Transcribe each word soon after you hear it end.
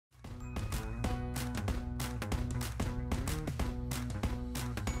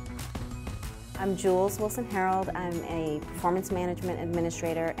I'm Jules Wilson-Harold. I'm a performance management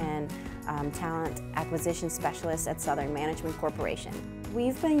administrator and talent acquisition specialist at Southern Management Corporation.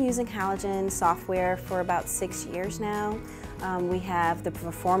 We've been using Halogen software for about 6 years now. We have the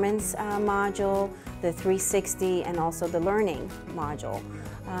performance module, the 360, and also the learning module.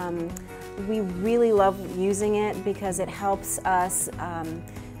 We really love using it because it helps us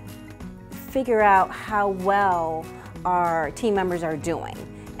figure out how well our team members are doing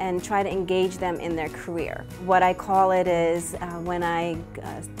and try to engage them in their career. What I call it is when I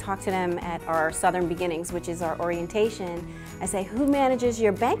talk to them at our Southern Beginnings, which is our orientation, I say, who manages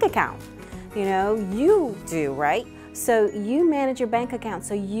your bank account? You know, you do, right? So you manage your bank account,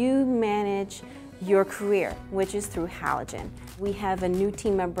 so you manage your career, which is through Halogen. We have a new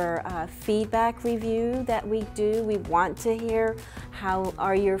team member feedback review that we do. We want to hear how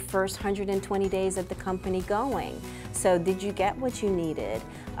are your first 120 days at the company going. So did you get what you needed?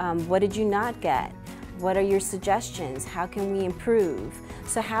 What did you not get? What are your suggestions? How can we improve?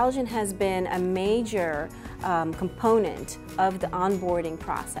 So Halogen has been a major component of the onboarding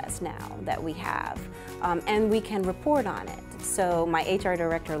process now that we have, and we can report on it. So my HR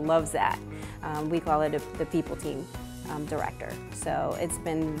director loves that. We call it the people team director. So it's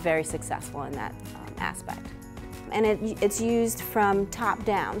been very successful in that aspect. And it's used from top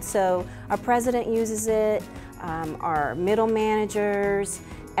down. So our president uses it, our middle managers,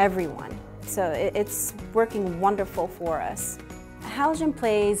 everyone. So it's working wonderful for us. Halogen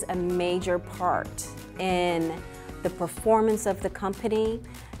plays a major part in the performance of the company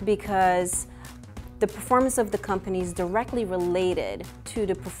because the performance of the company is directly related to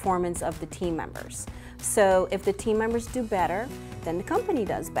the performance of the team members. So if the team members do better, then the company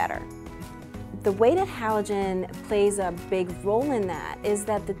does better. The way that Halogen plays a big role in that is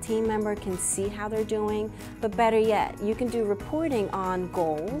that the team member can see how they're doing, but better yet, you can do reporting on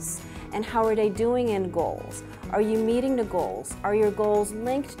goals and how are they doing in goals. Are you meeting the goals? Are your goals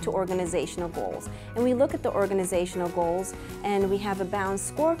linked to organizational goals? And we look at the organizational goals and we have a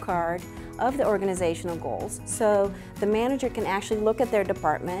balanced scorecard of the organizational goals. So the manager can actually look at their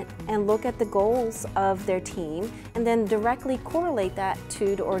department and look at the goals of their team and then directly correlate that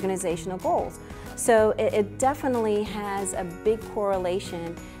to the organizational goals. So it definitely has a big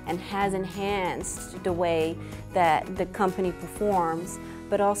correlation and has enhanced the way that the company performs,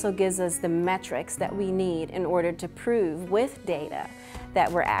 but also gives us the metrics that we need in order to prove with data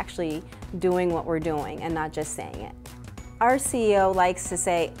that we're actually doing what we're doing and not just saying it. Our CEO likes to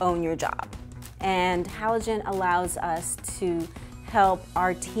say, own your job. And Halogen allows us to help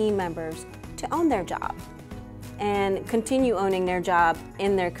our team members to own their job and continue owning their job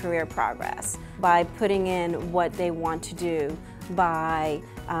in their career progress by putting in what they want to do, by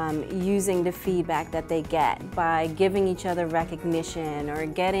using the feedback that they get, by giving each other recognition or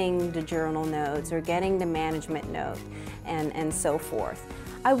getting the journal notes or getting the management note and so forth.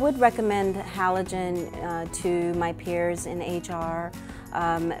 I would recommend Halogen to my peers in HR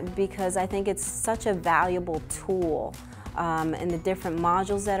because I think it's such a valuable tool in the different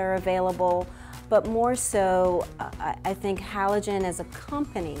modules that are available, but more so I think Halogen as a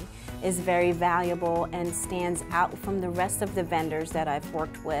company is very valuable and stands out from the rest of the vendors that I've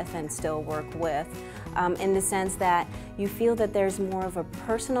worked with and still work with in the sense that you feel that there's more of a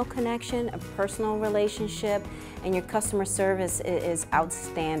personal connection, a personal relationship, and your customer service is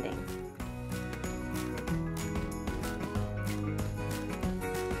outstanding.